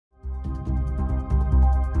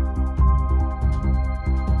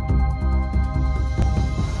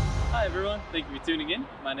everyone, thank you for tuning in.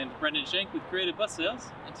 My name is Brendan Shank with Creative Bus Sales,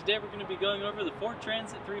 and today we're going to be going over the Ford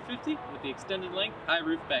Transit 350 with the extended length high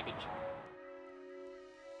roof package.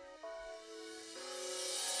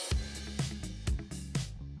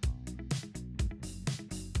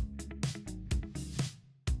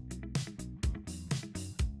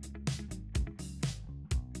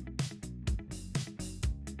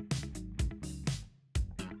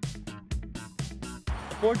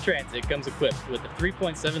 The Ford Transit comes equipped with a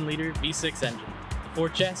 3.7-liter V6 engine. The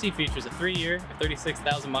Ford chassis features a 3-year,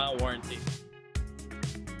 36,000-mile warranty.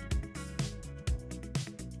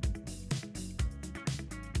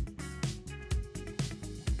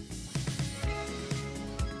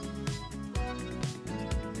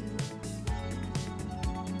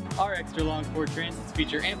 Our extra-long Ford Transits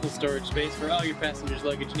feature ample storage space for all your passengers'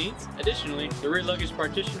 luggage needs. Additionally, the rear luggage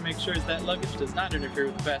partition makes sure that luggage does not interfere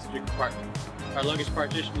with the passenger compartment. Our luggage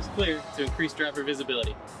partition is clear to increase driver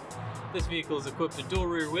visibility. This vehicle is equipped with dual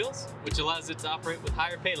rear wheels, which allows it to operate with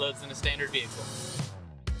higher payloads than a standard vehicle.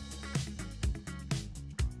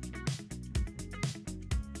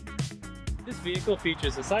 This vehicle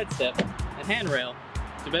features a side step and handrail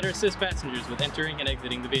to better assist passengers with entering and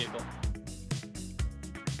exiting the vehicle.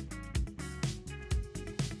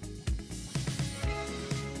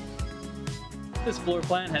 This floor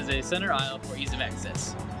plan has a center aisle for ease of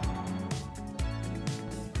access.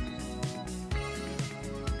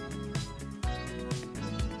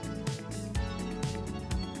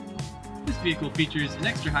 This vehicle features an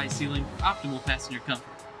extra high ceiling for optimal passenger comfort.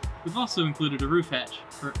 We've also included a roof hatch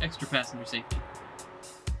for extra passenger safety.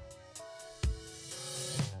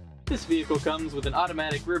 This vehicle comes with an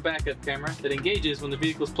automatic rear backup camera that engages when the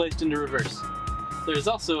vehicle is placed into reverse. There is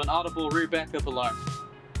also an audible rear backup alarm.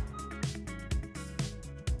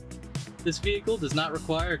 This vehicle does not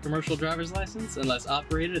require a commercial driver's license unless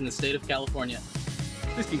operated in the state of California.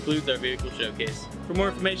 This concludes our vehicle showcase. For more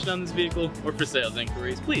information on this vehicle or for sales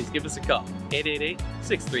inquiries, please give us a call,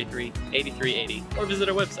 888-633-8380, or visit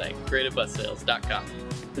our website, creativebussales.com.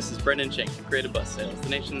 This is Brendan Shank, Creative Bus Sales, the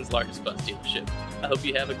nation's largest bus dealership. I hope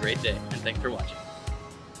you have a great day, and thanks for watching.